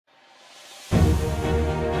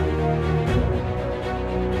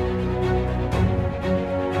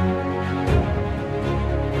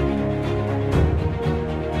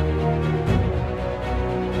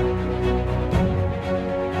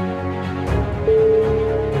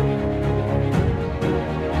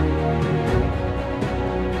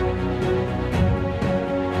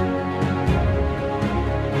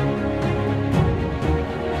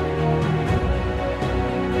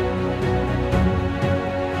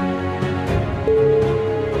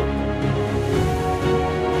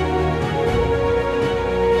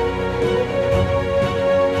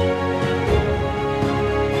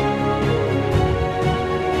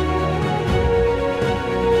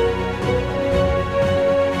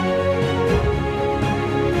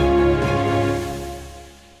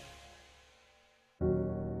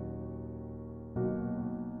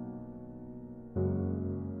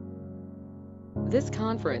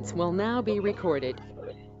conference will now be recorded.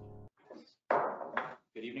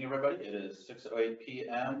 Good evening, everybody. It is 6:08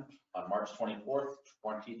 p.m. on March 24th,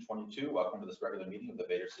 2022. Welcome to this regular meeting of the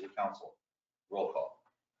Vader City Council. Roll call.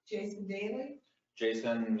 Jason Daly.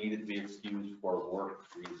 Jason needed to be excused for work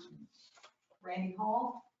reasons. Randy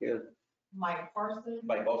Hall. Here. Mike Parsons.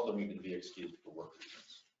 Mike also needed to be excused for work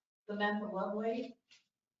reasons. Samantha Lovely.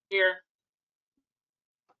 Here.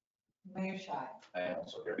 Mayor Shy. I am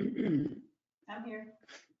also here. I'm here.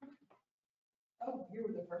 Oh, you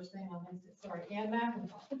were the first thing on this. Sorry, Ann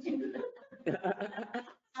McIntosh.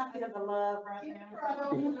 I'm gonna love right now.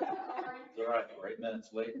 It's all right. We're 8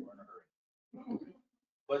 minutes late. We're in a hurry.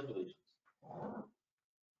 Pledge allegiance.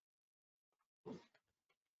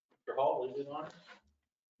 Mr. Hall, lead the honors.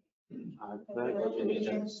 I pledge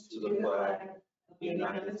allegiance to the flag of the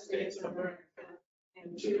United States of America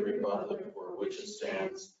and to the republic for which it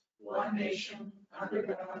stands, one nation, under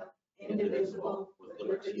God, indivisible, with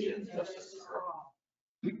liberty and justice for all.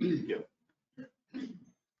 Thank you.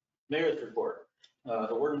 Mayor's report. The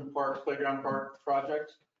Warden Park Playground Park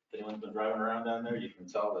project. If anyone's been driving around down there, you can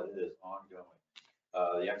tell that it is ongoing.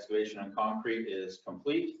 The excavation and concrete is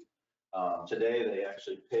complete. Today, they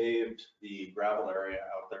actually paved the gravel area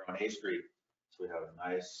out there on A Street. So we have a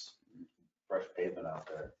nice, fresh pavement out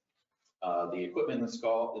there. The equipment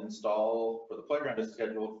install for the playground is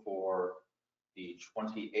scheduled for the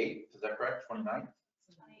 28th. Is that correct? 29th?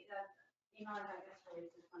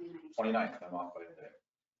 29th. I'm off by a day.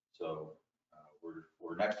 So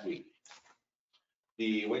we're next week.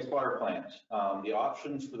 The wastewater plant. The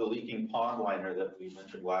options for the leaking pond liner that we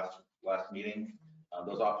mentioned last meeting.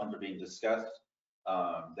 Those options are being discussed.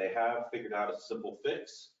 They have figured out a simple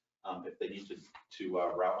fix if they need to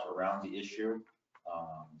route around the issue.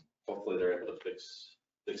 Hopefully they're able to fix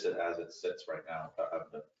it as it sits right now without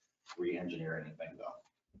having to re-engineer anything though.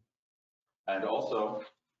 And also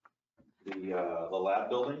the lab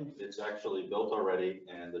building, it's actually built already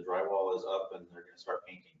and the drywall is up and they're going to start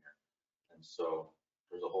painting here. And so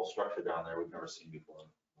there's a whole structure down there we've never seen before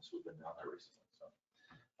unless we've been down there recently. So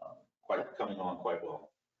coming along quite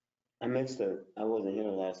well. I missed it. I wasn't here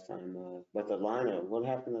last time, but the liner, what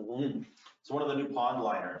happened to the liner? So one of the new pond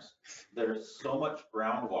liners, there's so much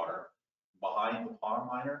groundwater behind the pond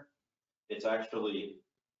liner. It's actually,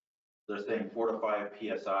 they're saying 4 to 5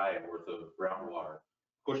 PSI worth of groundwater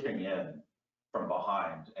pushing in from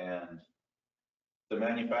behind. And the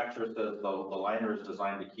manufacturer says the liner is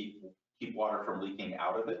designed to keep water from leaking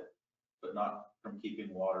out of it, but not from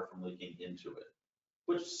keeping water from leaking into it.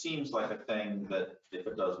 Which seems like a thing that if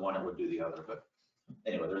it does one, it would do the other. But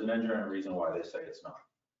anyway, there's an engineering reason why they say it's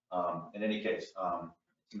not. In any case,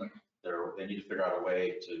 they need to figure out a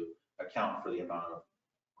way to account for the amount of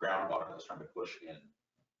groundwater that's trying to push in.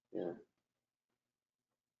 Yeah.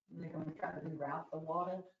 They're going to try to reroute the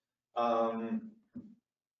water.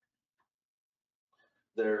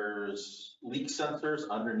 There's leak sensors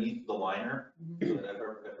underneath the liner. So that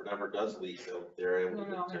if it ever does leak, they're able to.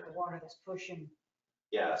 The water that's pushing.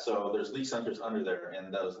 Yeah, so there's leak sensors under there,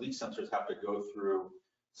 and those leak sensors have to go through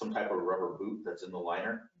some type of rubber boot that's in the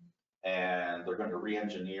liner, and they're going to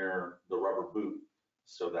re-engineer the rubber boot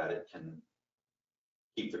so that it can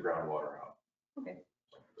keep the groundwater out. Okay.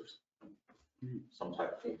 So there's some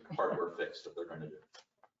type of hardware fix that they're going to do.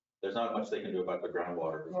 There's not much they can do about the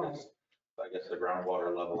groundwater because I guess the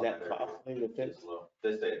groundwater level Is that costly to fix? is low.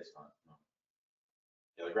 They say it's not. No.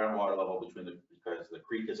 Yeah, the groundwater level because the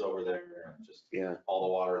creek is over there and just all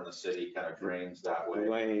the water in the city kind of drains that way.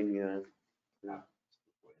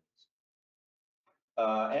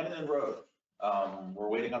 Annan Road, we're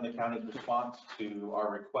waiting on the county's response to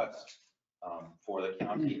our request for the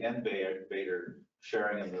county and Vader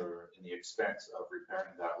sharing in the expense of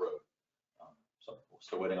repairing that road. So we're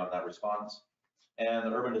still waiting on that response.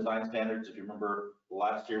 And the urban design standards, if you remember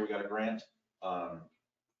last year, we got a grant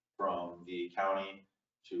from the county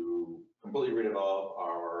to completely redevelop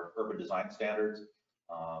our urban design standards.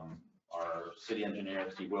 Our city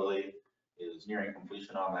engineer, Steve Willie, is nearing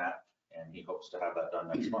completion on that, and he hopes to have that done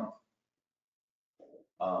next month.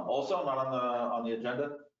 Also, not on the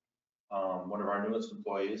agenda, one of our newest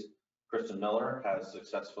employees, Kristen Miller, has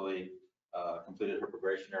successfully completed her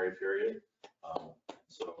probationary period.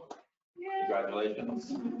 So,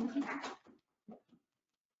 congratulations.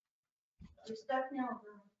 You're stuck now.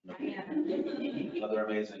 Another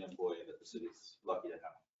amazing employee that the city's lucky to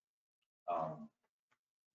have.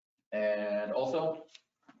 And also,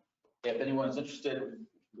 if anyone's interested,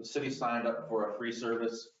 the city signed up for a free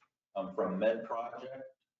service from Med Project.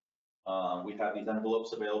 We have these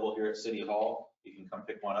envelopes available here at City Hall. You can come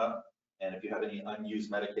pick one up. And if you have any unused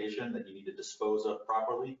medication that you need to dispose of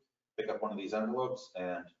properly, pick up one of these envelopes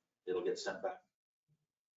and it'll get sent back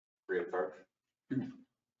free of charge.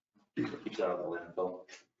 Keeps it out of the landfill.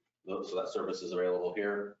 So that service is available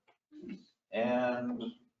here. And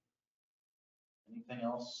anything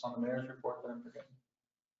else on the mayor's report that I'm forgetting?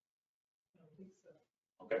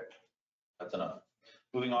 Okay, that's enough.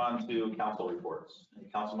 Moving on to council reports. Any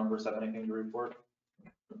council members have anything to report?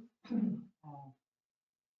 I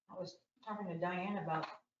was talking to Diane about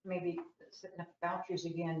maybe setting up vouchers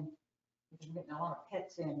again, because we're getting a lot of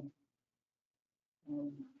pets in.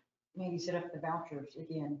 And maybe set up the vouchers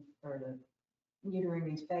again for the neutering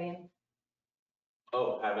and spaying.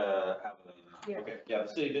 Oh, Yeah. okay, yeah, the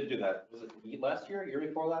city did do that. Was it last year, year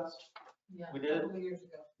before last? Yeah. We did? A couple of years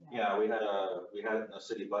ago. Yeah, we had it in the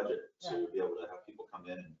city budget to be able to have people come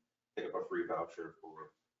in and pick up a free voucher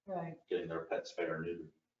for Right. getting their pet spayed or neutered.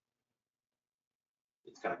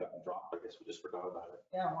 It's kind of gotten dropped. I guess we just forgot about it.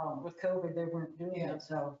 Yeah, well, with COVID, they weren't doing Yeah. it,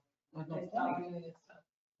 so. there's no They stopped point. doing it,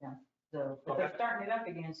 so. So, but they're starting it up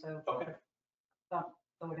again, so Okay,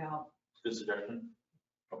 throw it out. good suggestion.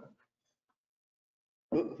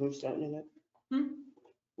 Who's starting it? Hmm?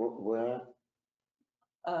 Where?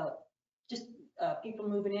 Just, people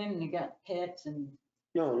moving in and they got pets and.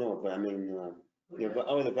 No, but I mean, yeah, but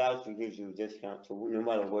the voucher gives you a discount, so no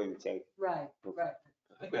matter where you take. Right. I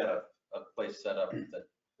think we had a place set up that,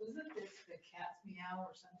 Wasn't this the cat's meow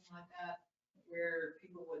or something like that, where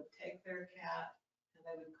people would take their cat and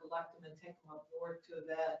they would collect them and take them up north to a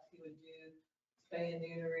vet, he would do spay and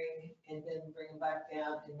neutering and then bring them back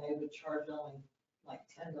down and they would charge only like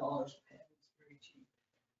 $10 a pet, it's very cheap.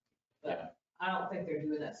 But I don't think they're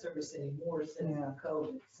doing that service anymore since Yeah.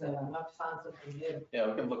 COVID, so I'll have to find something new. yeah,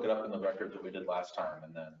 we can look it up in the records that we did last time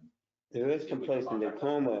and then. There is see if some we can place in contact that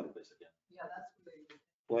Tacoma place again. Yeah, that's really good.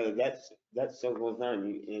 where that still goes on,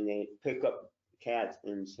 and they pick up cats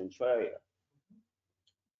in Centralia.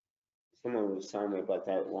 Someone was telling me about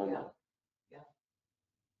that at Walmart.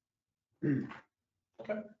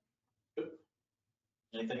 Okay, good.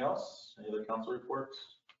 Anything else? Any other council reports?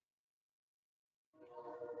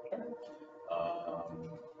 Okay.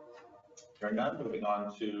 Hearing none, moving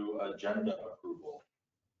on to agenda approval.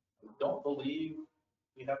 I don't believe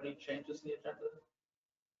we have any changes in the agenda.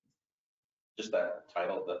 Just that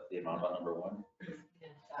title, the amount on number one.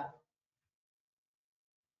 Yeah.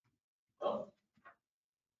 Oh.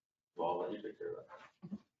 Well, I'll let you take care of that.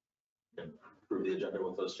 You can approve the agenda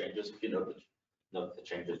with those changes. If you note the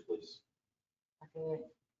changes, please. Okay.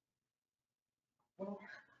 Well,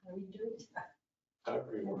 how do you do it?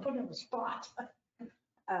 However you We'll want. put it on the spot.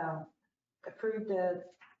 Approved the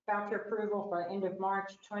voucher approval for end of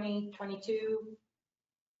March 2022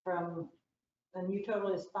 from, the new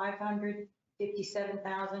total is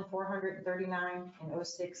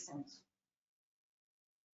 $557,439.06.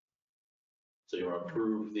 So you want to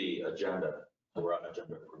approve the agenda. We're on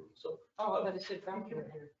agenda approval. So, Oh, but it said voucher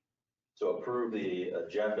here. so approve the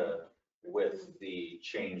agenda with the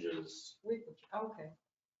changes Okay,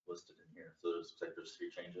 listed in here. So there's, looks like there's 3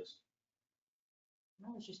 changes.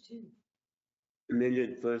 no, it's just 2.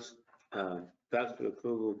 Amended first, voucher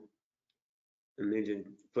approval, amended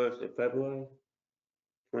 1st of February,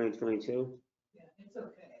 2022, Yeah, it's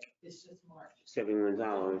okay, it's just March.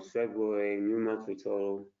 $71. February, new monthly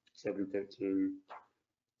total, $715,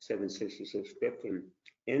 $766.50.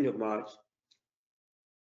 End of March,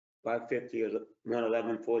 $550,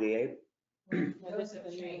 $111.48. No, this is the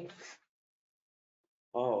new.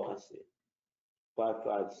 Oh, I see.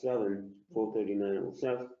 557,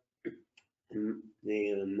 $439.06. And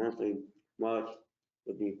the monthly March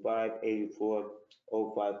would be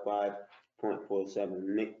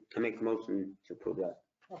 584,055.47. I make a motion to approve that.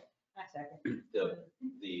 I second. The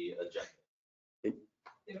agenda.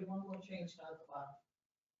 There's one more change down at the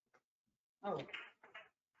bottom. Oh.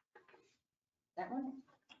 That one?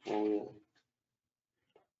 Oh, yeah.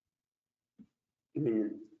 I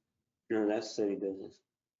mean, no, that's city business.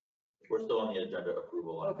 We're still on the agenda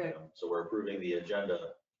approval line Okay. item. So we're approving the agenda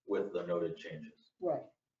with the noted changes. Right.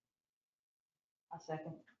 I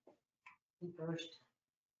second. You first.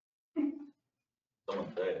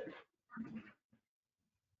 Someone say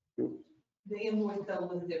it. The invoice though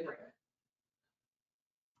was different.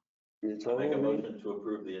 The I'll make a total, motion to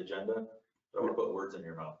approve the agenda. I don't want to put words in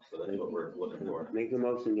your mouth, so that's what we're looking for. make a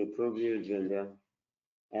motion to approve the agenda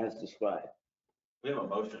as described. We have a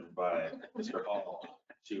motion by Mr. Hall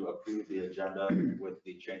to approve the agenda with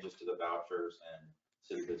the changes to the vouchers and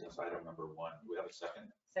city business item number 1. Do we have a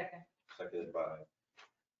second? Second. Seconded by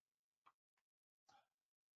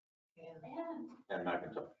And Ann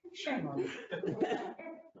McIntosh. Shame on you.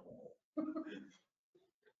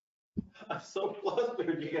 I'm so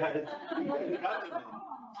flustered, you guys. You got to me.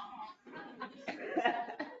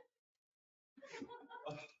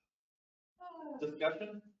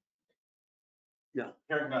 Discussion? No.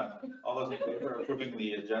 Hearing none. All those in favor of approving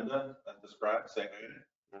the agenda as described, say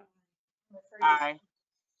aye. Aye.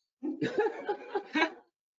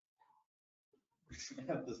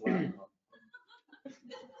 This last one.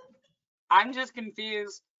 I'm just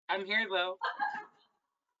confused. I'm here though.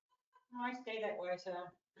 Oh, I stay that way, so.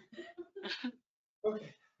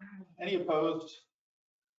 Okay. Any opposed?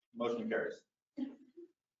 Motion carries.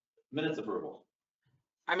 Minutes approval.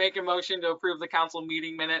 I make a motion to approve the council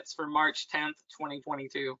meeting minutes for March 10th,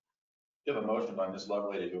 2022. We have a motion by Ms.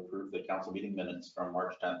 Lovelady to approve the council meeting minutes from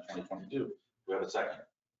March 10th, 2022. Do we have a second?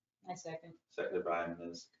 I second. Seconded by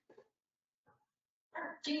Ms.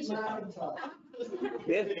 Jesus.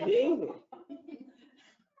 Yes, David.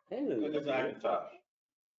 Hello. Ms. McIntosh.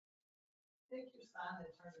 Take your sign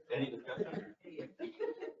and turn it. Any discussion?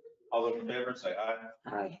 All those in favor, say aye.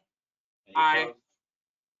 Aye. Any Aye. opposed?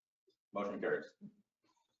 Motion carries.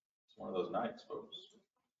 It's one of those nights, folks.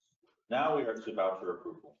 Now we are to voucher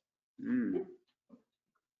approval. Mm.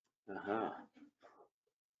 Uh-huh.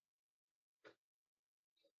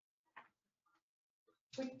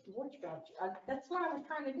 Which voucher? That's what I was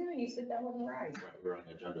trying to do, and you said that wasn't right. We're on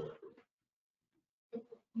agenda approval.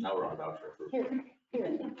 Now we're on voucher approval.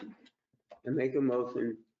 Here. I make a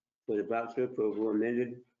motion for the voucher approval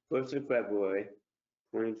amended 1st of February,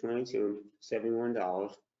 2022,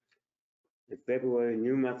 $71. In February,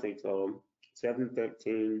 new monthly total,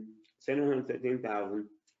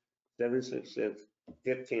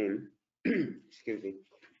 $713,766.15. Excuse me.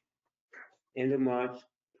 End of March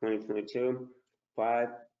 2022,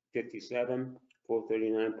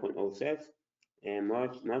 $557,439.06, and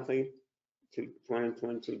March monthly to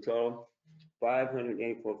 2022 total,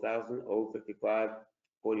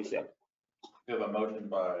 $584,055.47. We have a motion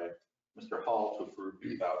by Mr. Hall to approve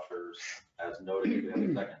the vouchers as noted. Do we have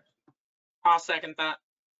a second? I'll second that.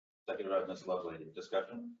 Seconded by Ms. Lovelady.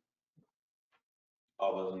 Discussion?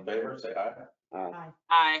 All those in favor, say aye. Aye.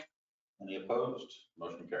 Aye. Any opposed?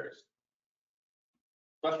 Motion carries.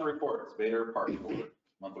 Special reports, Vader Park Board,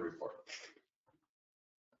 monthly report.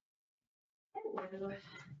 Hello.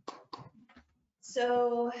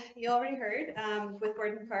 So you already heard, with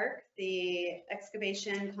Gordon Park, the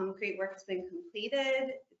excavation concrete work has been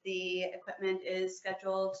completed. The equipment is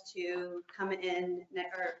scheduled to come in,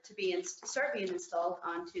 or to start being installed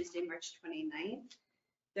on Tuesday, March 29th.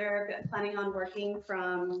 They're planning on working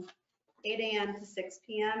from 8 a.m. to 6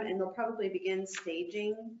 p.m. and they'll probably begin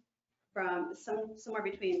staging from somewhere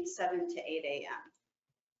between 7 to 8 a.m.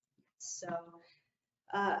 So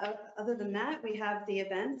other than that, we have the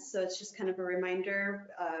event. So it's just kind of a reminder,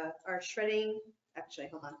 our shredding, actually,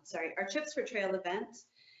 hold on, sorry, our Chips for Trail event.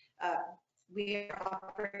 We are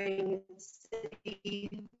offering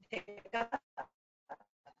city pickup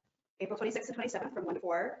April 26th and 27th from 1 to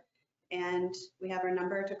 4. And we have our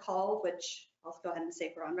number to call, which I'll go ahead and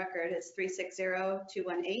say for on record, is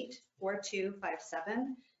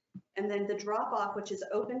 360-218-4257. And then the drop off, which is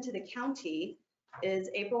open to the county, is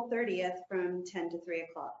April 30th from 10 to 3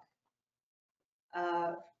 o'clock.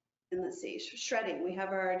 And let's see, shredding. We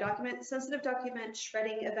have our sensitive document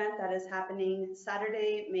shredding event that is happening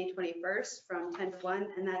Saturday, May 21st from 10 to 1.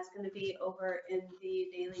 And that's going to be over in the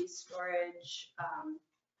daily storage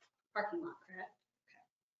parking lot, correct?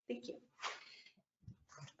 Okay, thank you.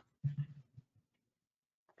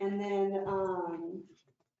 And then,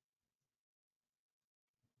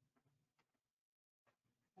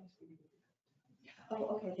 oh,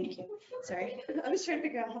 okay, thank you. Sorry, I was trying to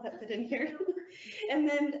figure out how that fit in here. And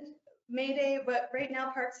then May Day, but right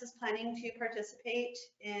now Parks is planning to participate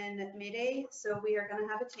in May Day. So we are gonna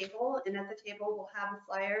have a table, and at the table we'll have a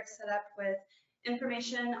flyer set up with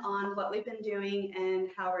information on what we've been doing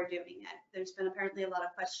and how we're doing it. There's been apparently a lot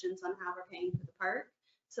of questions on how we're paying for the park.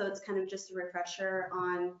 So it's kind of just a refresher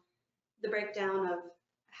on the breakdown of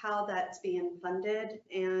how that's being funded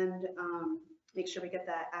and make sure we get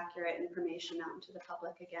that accurate information out into the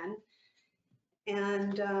public again.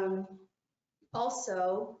 And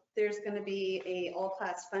also, there's going to be a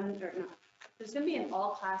all-class fund, or no, there's going to be an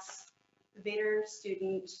all-class Vader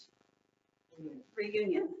student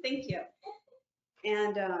reunion. Thank you.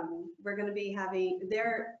 And we're going to be having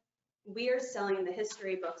we are selling the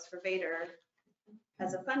history books for Vader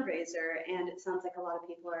as a fundraiser, and it sounds like a lot of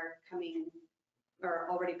people are coming or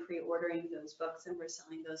already pre-ordering those books, and we're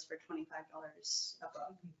selling those for $25 a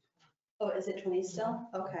book. Oh, is it 20 still?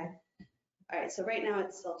 Okay. All right, so right now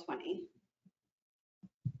it's still 20.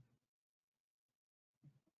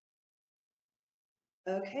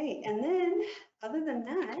 Okay, and then other than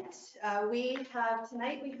that,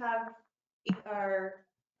 tonight we have our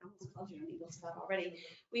I almost called you an Eagle Scout already.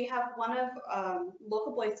 We have one of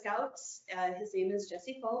local Boy Scouts. His name is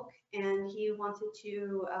Jesse Folk, and he wanted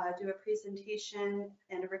to do a presentation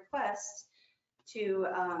and a request to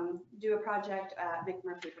do a project at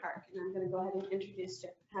McMurphy Park. And I'm going to go ahead and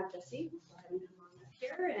have Jesse go ahead and come on up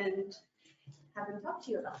here and have him talk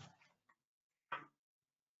to you about that.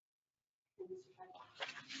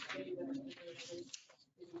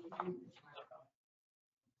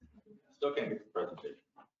 Still can't get the presentation.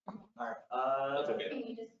 All right, That's okay. Can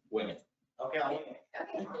you just, Wing it. okay, I'll wing it.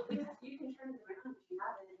 okay, you can turn it around if you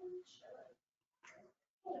have it and show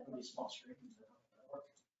it. It'll be small screen.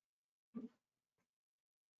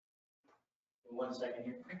 One second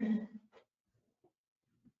here.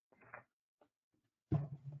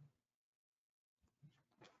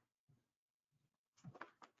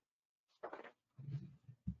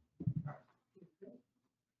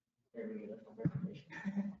 There we go.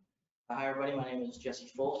 Hi, everybody. My name is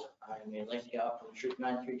Jesse Folk. I'm a Life Scout from Troop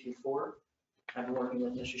 9324. I've been working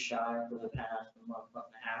with Mr. Shire for the past month and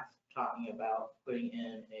a half, talking about putting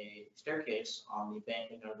in a staircase on the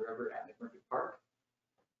banking of the river at McMurphy Park.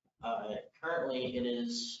 Currently, it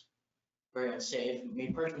is very unsafe.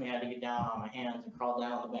 Me personally, I had to get down on my hands and crawl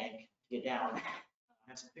down the bank to get down. I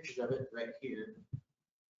have some pictures of it right here.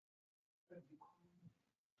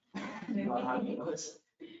 On how it goes.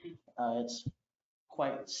 It's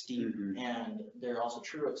quite steep, and there are also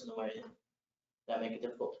tree roots in the way that make it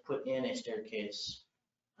difficult to put in a staircase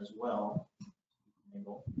as well.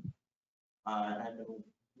 I've been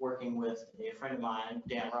working with a friend of mine,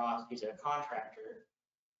 Dan Ross. He's a contractor.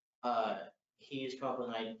 He's come up with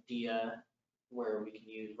an idea where we can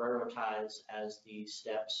use railroad ties as the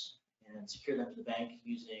steps and secure them to the bank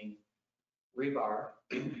using rebar.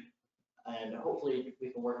 And hopefully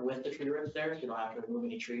we can work with the tree roots there, so you don't have to remove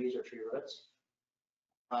any trees or tree roots.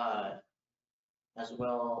 As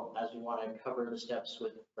well as we want to cover the steps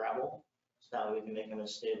with gravel, so that way we can make them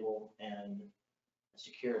as stable and as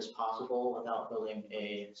secure as possible without building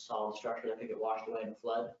a solid structure that could get washed away in a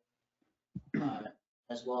flood.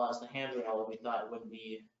 As well as the handrail, we thought it wouldn't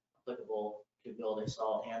be applicable to build a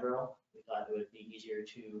solid handrail. We thought it would be easier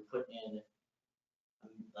to put in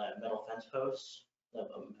metal fence posts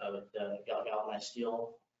of galvanized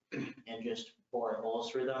steel and just boring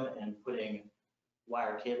holes through them and putting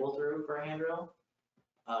wire cable through for a handrail.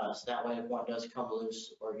 So that way if one does come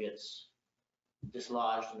loose or gets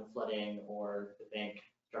dislodged in the flooding or the bank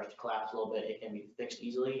starts to collapse a little bit, it can be fixed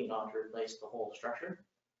easily. You don't have to replace the whole structure.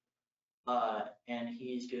 And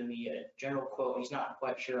he's given me a general quote. He's not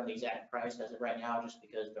quite sure on the exact price as of right now, just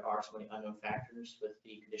because there are so many unknown factors with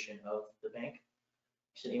the condition of the bank.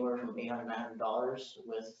 He said anywhere from $800 to $900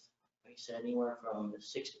 with, he said, anywhere from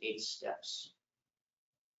 6 to 8 steps.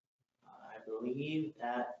 I believe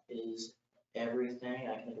that is everything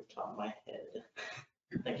I can think of the top of my head.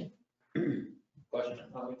 Thank you. Question?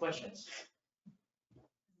 Any questions?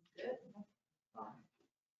 Good.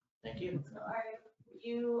 Thank you. So are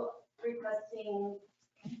you requesting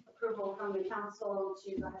approval from the council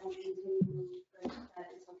to go ahead and continue that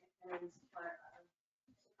is part of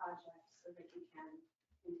the project so that you can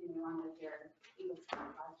continue on with your Eagle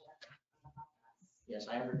Scout project? Yes,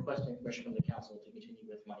 I am requesting permission from the council to continue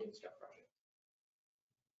with my Eagle Scout project.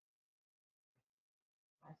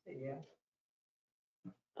 I say yeah.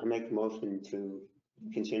 I make a motion to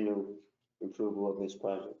continue approval of this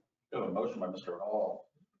project. We have a motion by Mr. Hall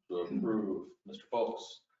to approve Mr.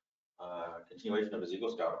 Folks' continuation of his Eagle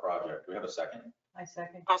Scout project. Do we have a second? I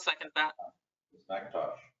second. I'll second that. Ms.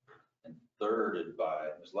 McIntosh, and thirded by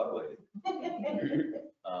Ms. Lovely.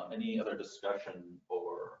 Any other discussion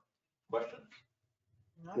or questions?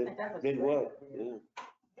 I think that was Good great. work, yeah.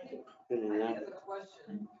 Good I enough. have a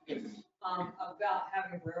question about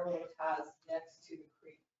having railroad ties next to the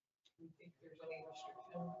creek. Do you think there's any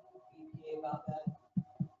restriction with EPA about that?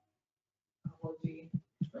 Or would be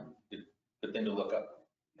Good thing to look up.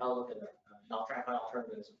 I'll look at it. I'll try and find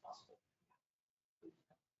alternatives if possible.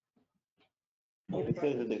 Well,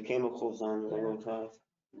 because of the chemicals on the railroad ties.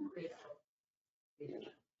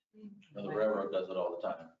 The railroad does it all the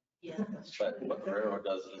time. Yeah. But what the railroad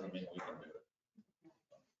does doesn't mean we can do it.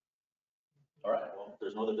 All right, well, if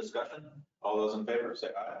there's no other discussion, all those in favor say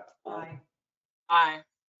aye. Aye. Aye.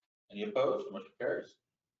 Any opposed? Motion carries.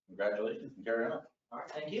 Congratulations and carry on. All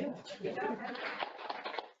right, thank you.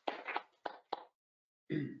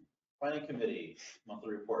 Planning Committee,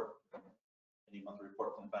 monthly report. Any monthly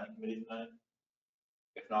report from the Planning Committee tonight?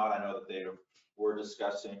 If not, I know that they were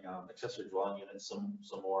discussing accessory dwelling units some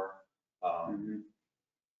more.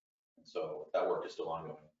 So that work is still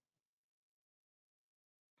ongoing.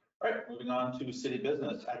 All right, moving on to city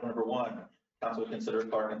business. Item number 1, Council will consider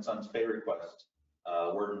Clark and Sons pay request,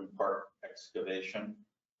 Worden Park excavation.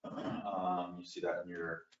 You see that in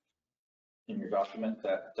your document,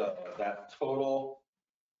 that that total,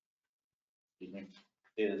 excuse me,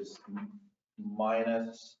 is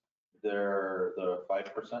minus the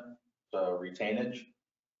 5% retainage.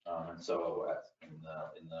 And so in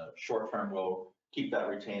the short term, we'll keep that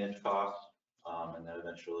retainage cost, and then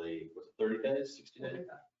eventually, was it 30 days, 60 days,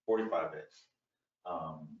 45 days?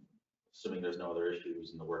 Assuming there's no other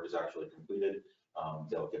issues and the work is actually completed,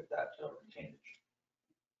 they'll get that retainage.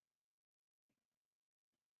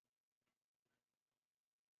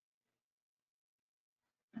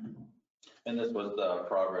 And this was the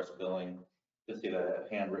progress billing. You can see the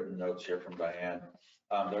handwritten notes here from Diane.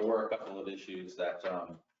 There were a couple of issues that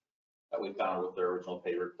we found with their original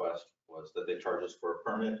pay request, was that they charged us for a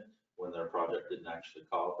permit when their project didn't actually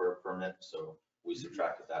call for a permit. So we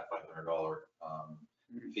subtracted that $500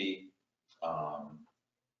 fee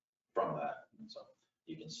from that. And so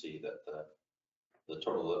you can see that the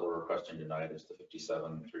total that we're requesting tonight is the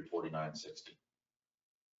 $57,349.60.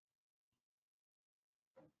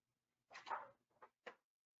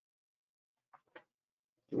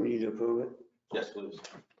 Do we need to approve it? Yes, please.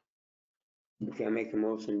 Okay, I make a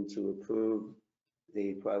motion to approve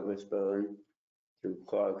the progress billing to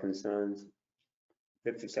Clark and Sons,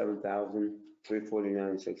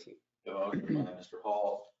 $57,349.60. The motion by Mr.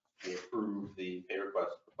 Hall to approve the pay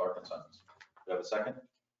request for Clark and Sons. Do you have a second?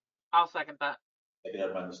 I'll second that.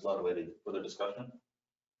 Seconded by Ms. Lovelady. Further discussion?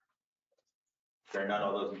 Hearing none,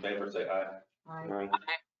 all those in favor say aye. Aye.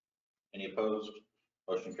 Any opposed?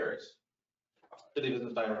 Motion carries. City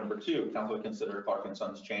business item number 2, council will consider Clark and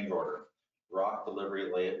Sons change order, rock delivery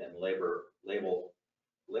and labor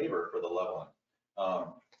for the leveling.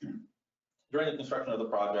 During the construction of the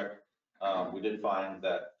project, we did find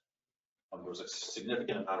that there was a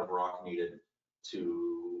significant amount of rock needed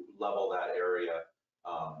to level that area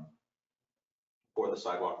for the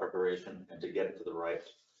sidewalk preparation and to get it to the right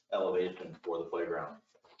elevation for the playground.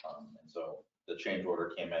 And so the change order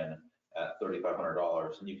came in at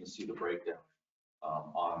 $3,500, and you can see the breakdown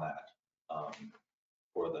on that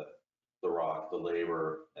for the rock, the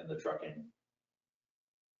labor, and the trucking.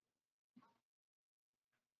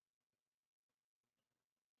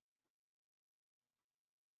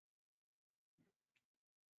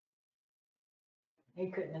 He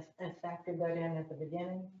couldn't have factored that in at the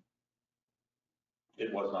beginning.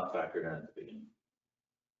 It was not factored in at the beginning.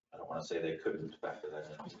 I don't want to say they couldn't factor that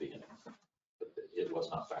in at the beginning, but it was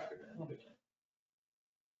not factored in at the beginning.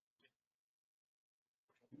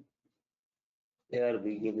 They ought to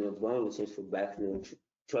be giving us bonuses for backing the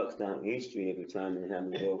trucks down East Street every time and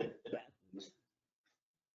having to go backwards.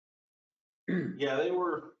 Yeah,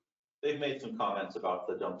 they've made some comments about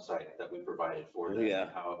the dump site that we provided for them, Yeah.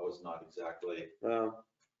 and how it was not exactly Well,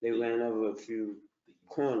 they ran over a few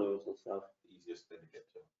corners and stuff, the easiest thing to get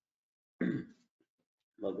to.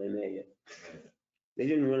 but they made it. They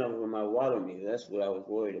didn't run over my water meter, that's what I was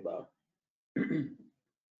worried about.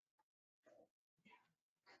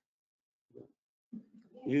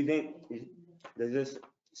 You think, does this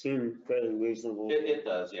seem fairly reasonable? It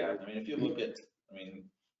does, yeah. I mean, if you look at, I mean,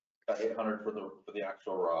 got 800 for the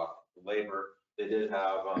actual rock, labor. They did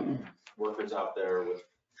have workers out there with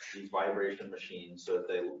these vibration machines, so that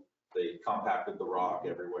they compacted the rock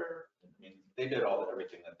everywhere. I mean, they did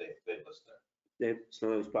everything that they listed.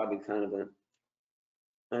 So it's probably kind of an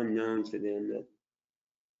unknown to them that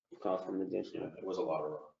it cost them Yeah, additional. it was a lot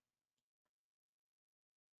of rock.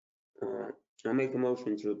 I'll make a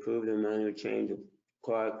motion to approve the manual change of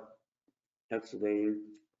Clark excavating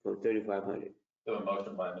for $3,500. We have a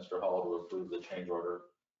motion by Mr. Hall to approve the change order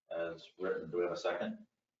as written. Do we have a second?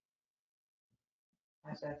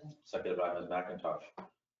 I second. Seconded by Ms. McIntosh.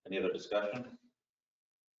 Any other discussion?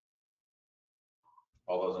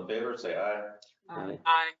 All those in favor say aye. Aye.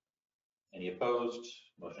 Aye. Any opposed?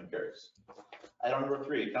 Motion carries. Item number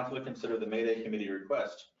 3, council to consider the May Day committee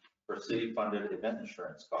request for city-funded event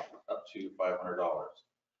insurance cost up to $500.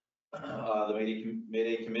 The May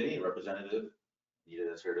Day committee representative,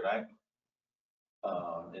 Nita is here tonight,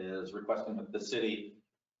 is requesting that the city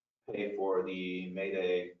pay for the May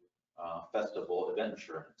Day festival event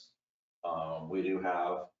insurance. We do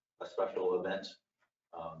have a special event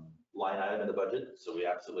line item in the budget, so we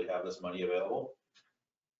absolutely have this money available.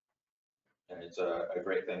 And it's a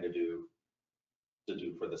great thing to do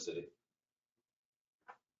for the city.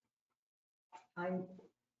 I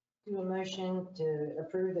do a motion to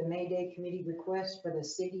approve the May Day committee request for the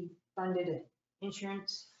city-funded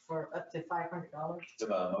insurance for up to $500. We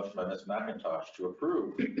have a motion by Ms. McIntosh to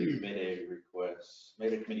approve Mayday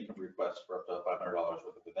committee request for up to $500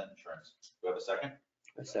 worth of event insurance. Do we have a second?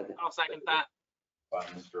 A second. I'll second that. By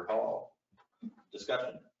Mr. Hall.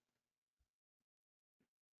 Discussion.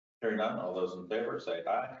 Hearing none, all those in favor say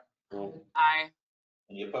aye. Aye.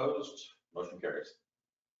 Any opposed? Motion carries.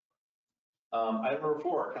 Item number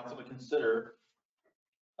 4, council to consider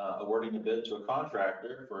awarding a bid to a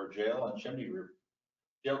contractor for jail chimney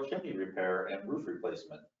repair and roof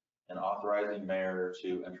replacement, and authorizing mayor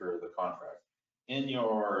to enter the contract. In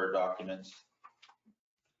your documents,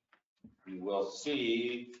 you will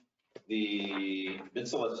see the bid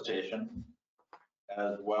solicitation,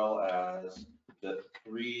 as well as the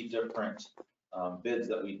 3 different bids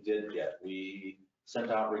that we did get. We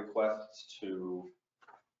sent out requests to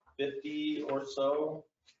 50 or so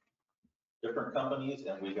different companies,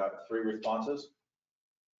 and we got 3 responses.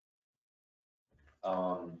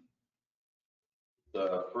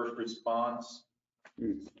 The first response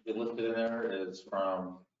listed in there is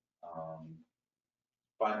from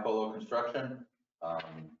Fine Polo Construction,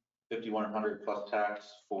 5,100 plus tax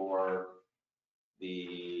for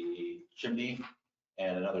the chimney,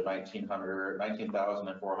 and another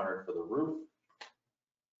 19,400 for the roof.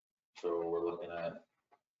 So we're looking at,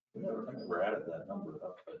 we never added that number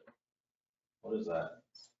up, but what is that?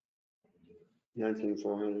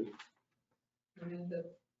 19,400. And then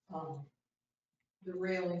the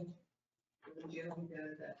railing for the gym, we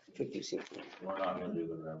got that. 56. We're not gonna do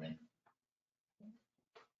the rooming.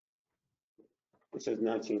 It says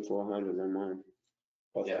 19,400 on mine.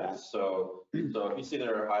 Plus Yeah, tax. so if you see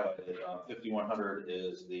there highlighted, 5,100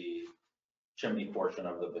 is the chimney portion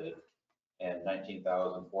of the bid, and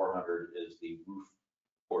 19,400 is the roof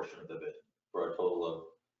portion of the bid, for a total of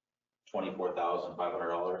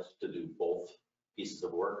 $24,500 to do both pieces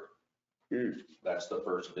of work. That's the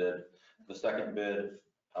first bid. The second bid,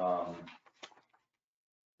 on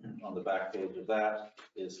the back page of that,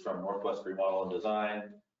 is from Northwest Remodel and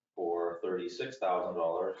Design for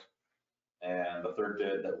 $36,000. And the third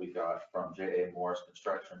bid that we got from J.A. Morris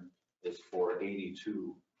Construction is for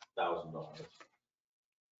 $82,000.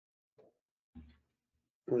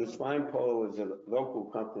 Well, Fine Polo was a local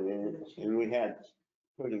company, and we had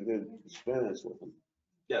pretty good experience with them.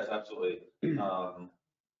 Yes, absolutely.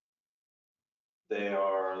 They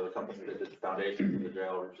are the company that did the foundation for the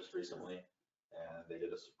jail just recently, and they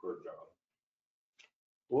did a superb job.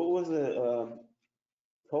 What was the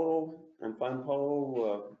total on Fine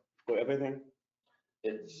Polo for everything?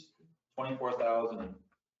 It's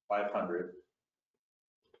 24,500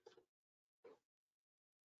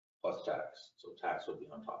 plus tax, so tax would be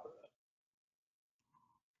on top of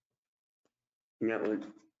that. And that was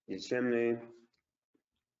the chimney,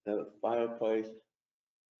 the fireplace,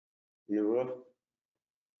 and the roof.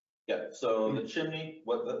 Yeah, so the chimney,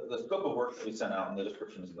 what the scope of work that we sent out, and the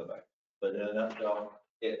description is in the back, but in a nutshell,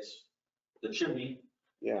 it's the chimney.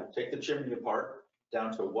 Yeah. Take the chimney apart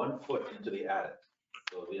down to 1 foot into the attic.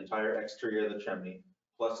 So the entire exterior of the chimney,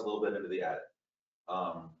 plus a little bit into the attic.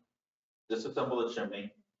 Disassemble the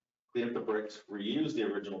chimney, clean up the bricks, reuse the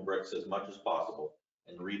original bricks as much as possible,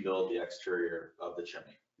 and rebuild the exterior of the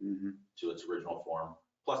chimney to its original form,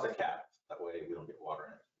 plus a cap. That way we don't get water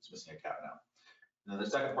in it. It's missing a cap now. And then the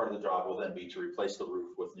second part of the job will then be to replace the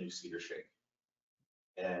roof with new cedar shake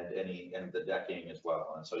and the decking as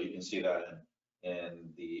well. And so you can see that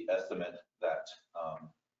in the estimate that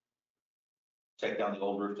take down the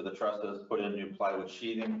old roof to the trusses, put in new plywood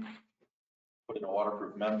sheathing, put in a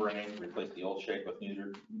waterproof membrane, replace the old shake with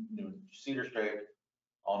new cedar shake,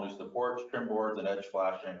 all new supports, trim boards and edge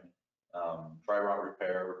flashing, dry rot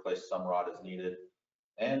repair, replace some rot as needed,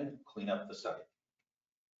 and clean up the site.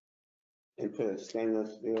 And put a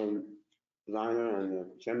stainless steel liner on the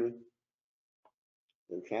chimney?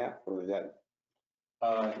 The cap, or is that?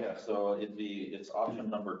 Yeah, so it's option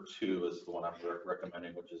number 2 is the one I'm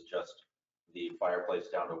recommending, which is just the fireplace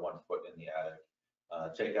down to 1 foot in the attic.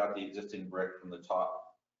 Take out the existing brick from the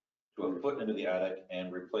top to a foot into the attic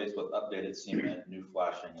and replace with updated cement, new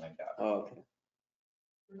flashing, and a cap. Oh, okay.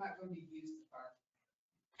 We're not going to use the park.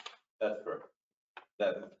 That's correct.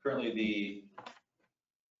 That currently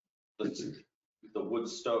the wood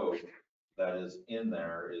stove that is in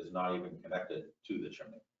there is not even connected to the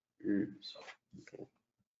chimney. So Okay.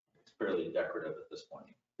 it's fairly decorative at this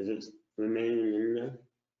point. Is it remaining in there?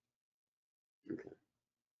 Okay.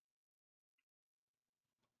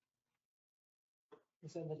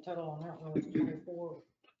 So the total on that one was 24.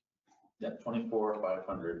 Yeah,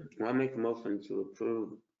 24,500. I'll make a motion to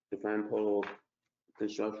approve the Fine Polo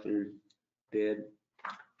construction bid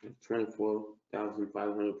of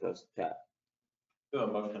 24,500 plus tax. We have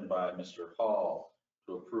a motion by Mr. Hall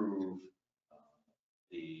to approve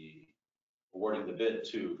the awarding the bid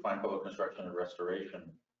to Fine Public Construction and Restoration.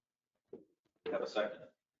 We have a second.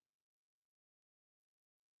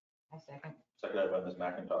 I second. Seconded by Ms.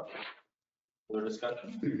 McIntosh. Further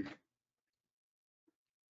discussion?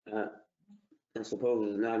 I suppose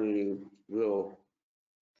there's not any real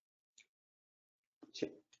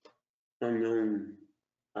unknown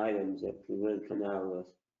items that can really come out of us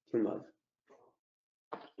too much.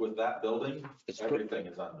 With that building, It's everything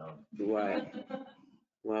is unknown. Right,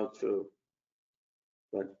 well, true.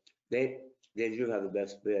 But they do have the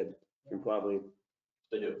best bid and probably,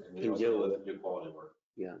 They do. And we Can also do it. do quality work.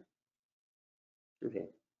 okay.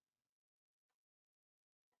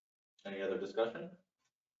 Any other discussion?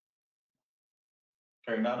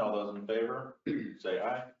 Hearing none, all those in favor, say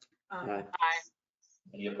aye. Aye. Aye.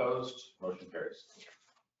 Any opposed? Motion carries.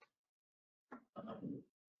 Item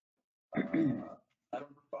number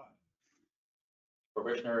 5.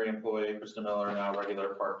 Probationary employee Krista Miller, now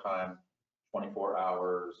regular part-time, 24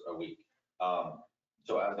 hours a week.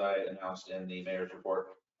 So as I announced in the mayor's report,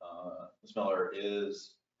 Ms. Miller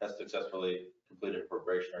has successfully completed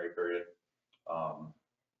probationary period.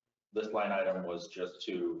 This line item was just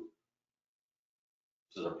this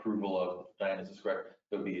is approval of, Diane, is this correct?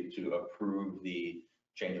 It would be to approve the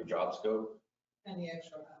change of job scope And the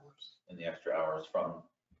extra hours. and the extra hours from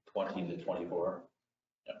 20 to 24.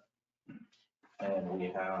 Yeah. And we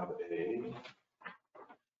have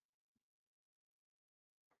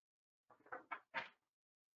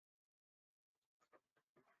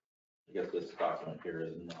I guess this document here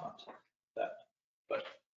is not that, but.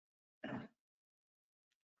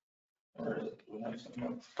 Where is it? Do we have something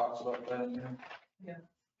that talks about that in here?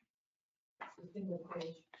 The single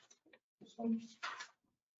page. This one?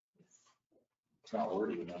 It's not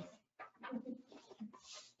wordy enough.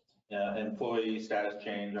 Yeah, employee status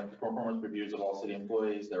change. After performance reviews of all city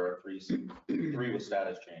employees, there are three with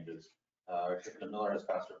status changes. Krista Miller has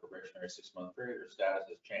passed her probationary 6-month period. Her status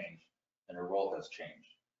has changed and her role has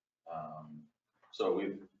changed. So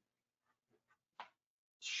we've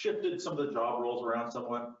shifted some of the job roles around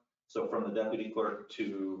somewhat. So from the deputy clerk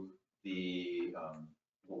to the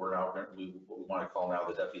what we want to call now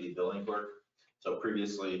the deputy billing clerk. So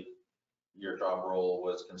previously, your job role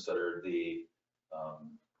was considered the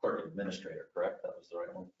clerk administrator, correct? That was the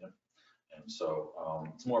right one. Yeah. And so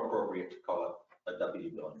it's more appropriate to call it a deputy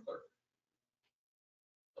billing clerk.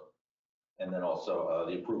 So, and then also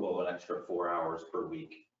the approval of an extra 4 hours per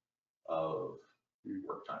week of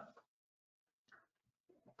work time.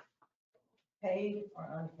 Paid or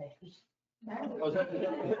unpaid?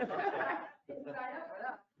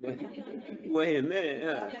 Wait a minute,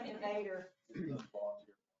 Vader.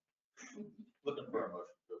 Volunteer. Looking for a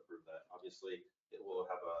motion to approve that. Obviously, it will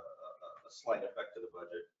have a slight effect to the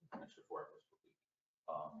budget, an extra 4 hours per week.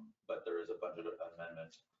 But there is a budget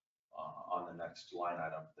amendment on the next line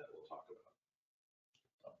item that we'll talk about.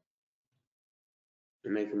 I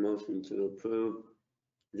make a motion to approve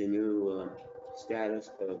the new status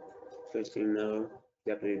of Christine Miller,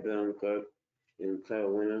 deputy billing clerk, and Clara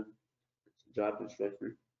Winter, job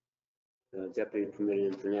description, deputy permitting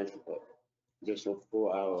and financial clerk. Additional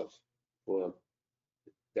 4 hours for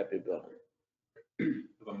deputy billing. We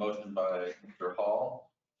have a motion by Mr.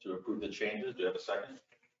 Hall to approve the changes. Do you have a second?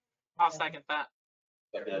 I'll second that.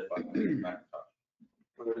 Seconded by Mr. McIntosh.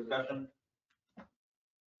 Further discussion?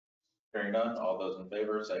 Hearing none, all those in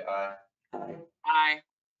favor say aye. Aye. Aye.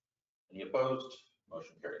 Any opposed?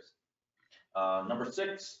 Motion carries. Number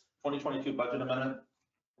 6, 2022 budget amendment.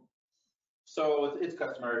 So it's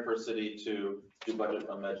customary for a city to do budget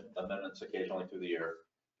amendments occasionally through the year.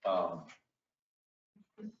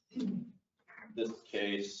 This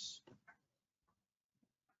case,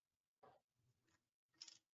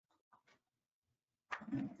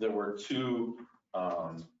 there were two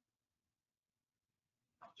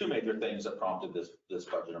major things that prompted this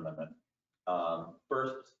budget amendment.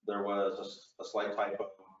 First, there was a slight typo.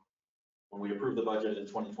 When we approved the budget in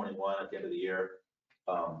 2021 at the end of the year,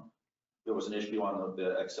 there was an issue on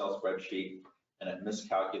the Excel spreadsheet and it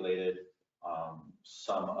miscalculated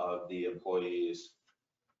some of the employees'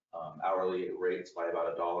 hourly rates by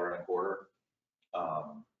about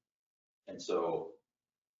 $1.25. And so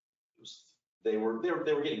they were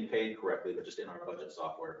getting paid correctly, but just in our budget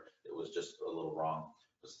software, it was just a little wrong.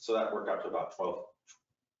 So that worked out to about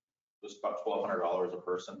 $1,200 a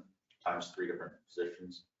person times 3 different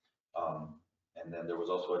positions. And then there was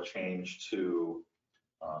also a change to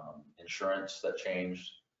insurance that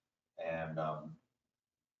changed, and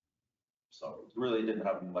so it really didn't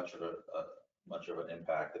have much of an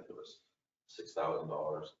impact if it was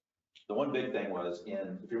 $6,000. The one big thing was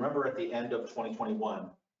if you remember at the end of 2021,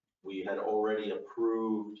 we had already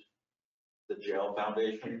approved the jail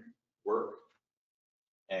foundation work.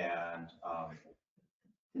 And,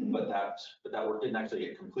 but that work didn't actually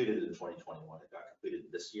get completed in 2021. It got completed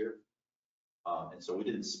this year. And so we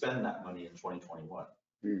didn't spend that money in 2021.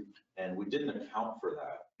 And we didn't account for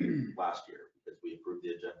that last year because we approved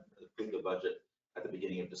the budget at the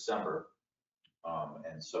beginning of December.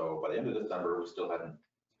 And so by the end of December, we still hadn't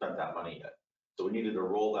spent that money yet. So we needed to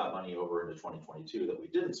roll that money over into 2022 that we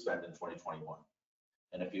didn't spend in 2021.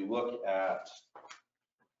 And if you look at,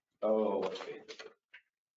 what page is it?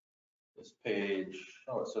 This page,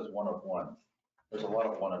 it says 1 of 1. There's a lot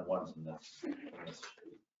of 1 of 1s in this sheet.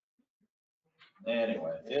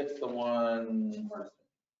 Anyway, it's the one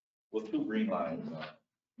with 2 green lines on it.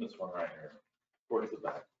 This one right here, towards the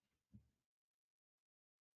back.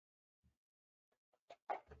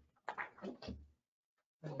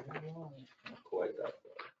 Not quite that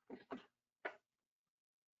far.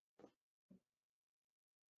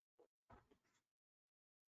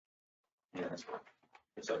 Yeah,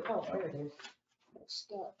 it's like, Oh, there it is.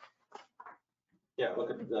 Stuck. yeah, look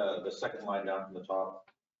at the second line down from the top.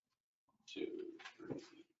 2, 3, 4, 5.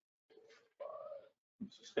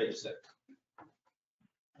 This is page 6.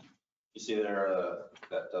 You see there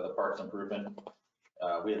that the parks improvement,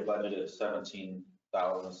 we had budgeted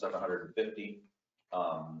 17,750,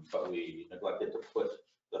 but we neglected to put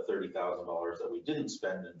the $30,000 that we didn't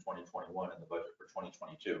spend in 2021 in the budget for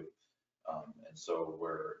 2022. And so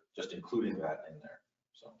we're just including that in there.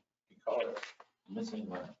 So you call it missing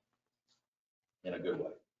money in a good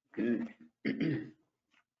way.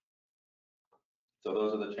 So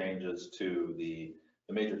those are the changes to the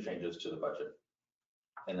major changes to the budget.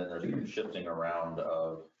 And then there's some shifting around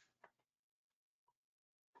of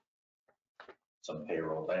some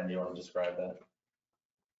payroll. Diane, do you want to describe that?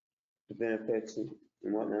 The benefits and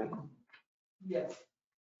whatnot. Yes.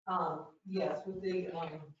 Yes, with the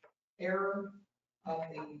error of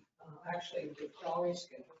the, actually the salary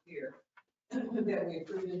schedule here that we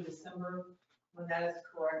approved in December, when that is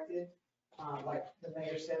corrected, like the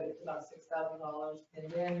mayor said, it's about $6,000. And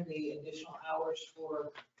then the additional hours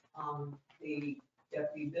for the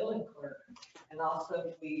deputy billing clerk. And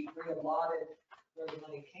also we reallotted where the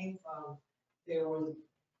money came from.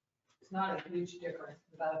 It's not a huge difference,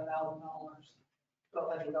 about $1,000,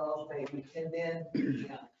 $1,200 maybe. And then $30,000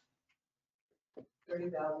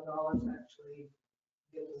 actually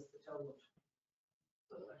gives us the total.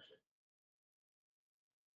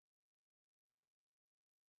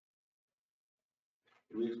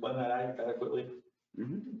 Did we explain that adequately?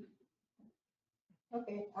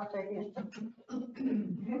 Okay, I'll take it.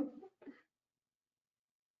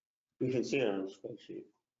 We can see it on the spreadsheet.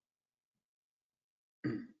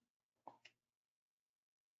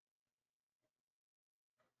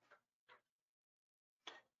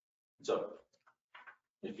 So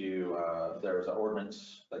if you, there's an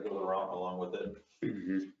ordinance that goes along with it,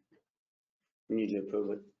 We need to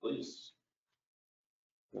approve it. please.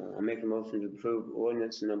 I make a motion to approve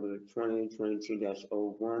ordinance number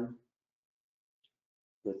 2022-01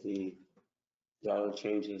 with the dollar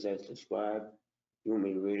changes as described. You want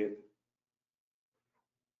me to read it?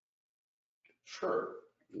 Sure.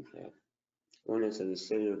 Okay. Ordinance of the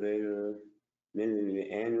City of Vader, amending the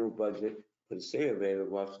annual budget for the City of Vader,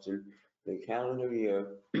 Washington, for the calendar year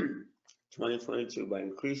 2022 by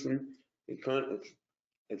increasing the current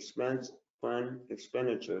expense fund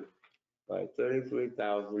expenditure by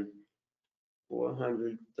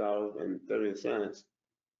 $33,400.30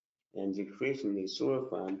 and decreasing the sewer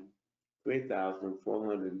fund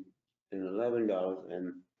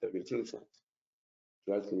 $3,411.32.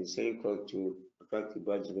 Directing the city clerk to effect the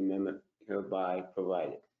budget amendment hereby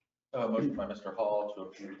provided. Motion by Mr. Hall to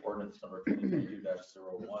approve ordinance number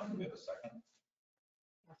 2022-01. Do we have a second?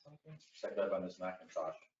 Seconded by Ms.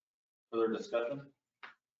 McIntosh. Further discussion?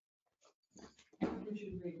 We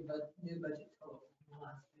should read the new budget total from the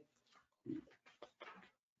last page.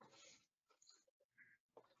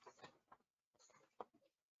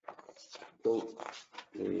 So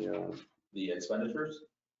The expenditures?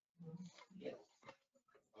 Yes.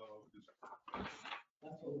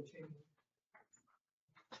 That's what we're changing.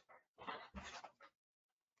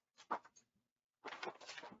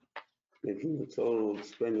 making the total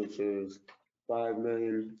expenditures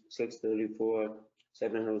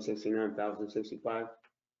 $5,634,769,065.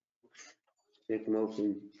 Make a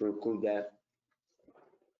motion to include that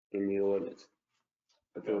in the ordinance.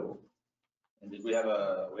 Approval. And did we had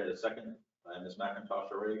a second by Ms.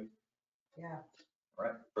 McIntosh already? Yeah. All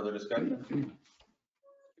right, further discussion?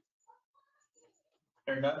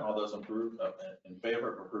 Hearing none, all those in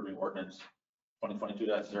favor of approving ordinance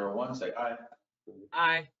 2022-01, say aye.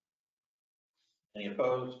 Aye. Any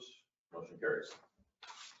opposed? Motion carries.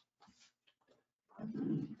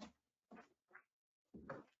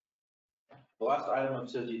 The last item of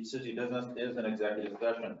city business is an executive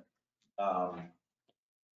session.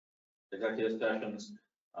 Executive sessions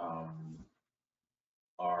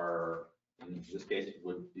are, in this case,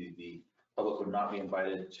 would be the public would not be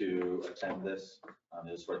invited to attend this.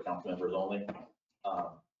 It is for council members only.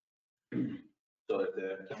 So if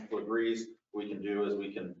the council agrees, we can do is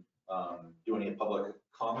we can do any public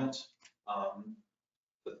comment that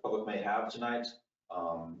the public may have tonight.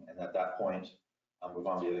 And at that point, move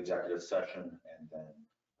on to the executive session, and then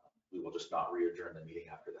we will just not re-adjourn the meeting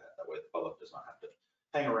after that. That way the public does not have to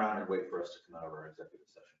hang around and wait for us to come out of our executive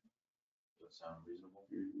session. Does that sound reasonable?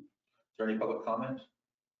 Is there any public comment?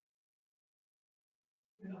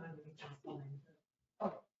 We don't have any council.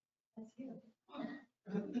 That's you.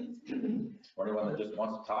 Or anyone that just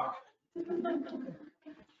wants to talk?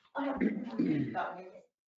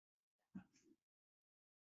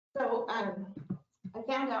 So I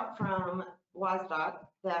found out from WASDOT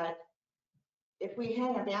that if we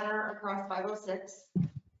hang a banner across 506,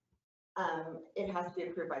 it has to be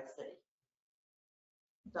approved by the city.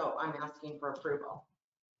 So I'm asking for approval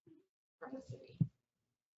from the city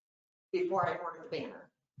before I order the banner.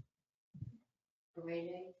 For May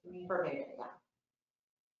Day? For May Day, yeah.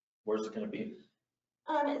 Where's it going to be?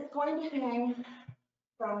 It's going to hang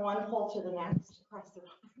from one pole to the next across the road.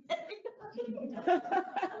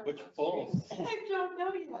 Which poles? I don't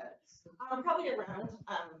know yet. Probably around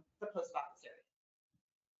the post office area.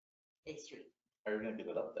 8th Street. How are you going to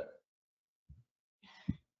get it up there?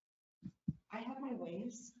 I have my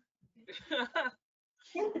ways.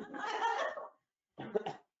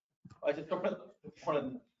 I just don't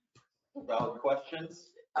want valid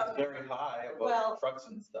questions. It's very high above Well, trucks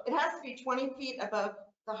and stuff. It has to be 20 feet above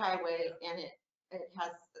the highway, and it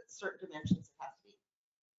has certain dimensions. It has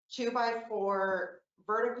to be 2x4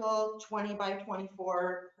 vertical, 20 by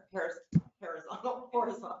 24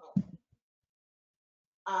 horizontal.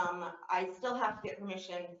 I still have to get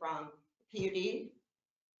permission from PUD,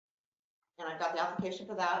 and I've got the application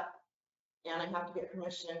for that. And I have to get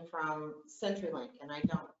permission from CenturyLink, and I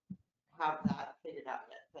don't have that figured out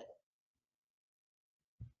yet, but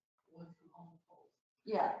One from all poles.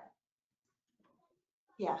 yeah.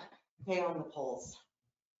 Yeah, they own the poles.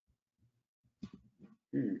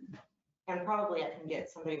 And probably I can get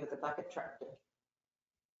somebody with a bucket truck to.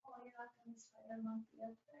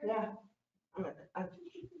 Yeah.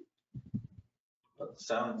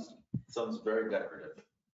 Sounds very decorative.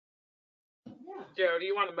 Yeah. Joe, do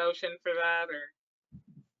you want a motion for that, or?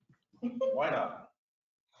 Why not?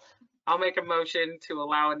 I'll make a motion to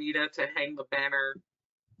allow Anita to hang the banner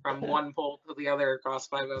from one pole to the other across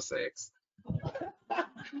 506.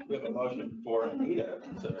 We have a motion for Anita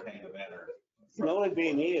to hang the banner. It can only be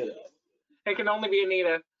Anita though. It can only be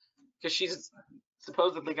Anita, because she's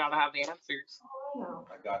supposedly got to have the answers. I know.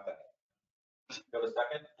 I got that. Got a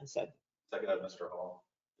second? I said, Second out of Mr. Hall.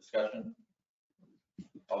 Discussion?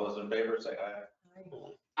 All those in favor, say aye.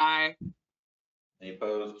 Aye. Any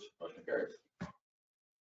opposed? Motion carries.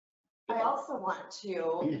 I also want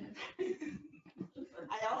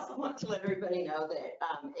to let everybody know that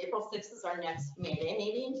April 6th is our next May Day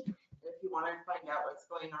meeting. If you want to find out what's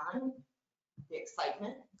going on, the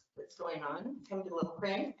excitement that's going on, come to Little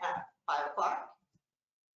Crane at 5 o'clock.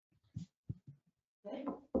 Okay.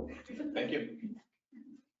 Thank you.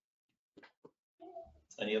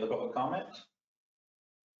 Any other public comment?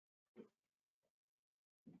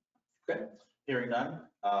 Okay, hearing none,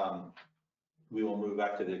 we will move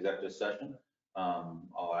back to the executive session.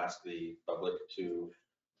 I'll ask the public to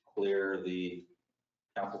clear the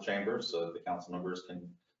council chambers so that the council members can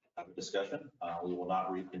have a discussion. We will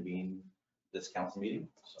not reconvene this council meeting,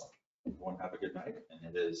 so everyone have a good night,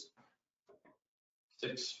 and it is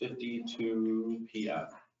 6:52 p.m.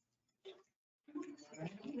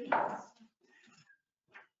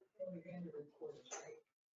 We're going to record it,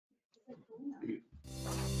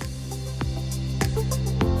 right?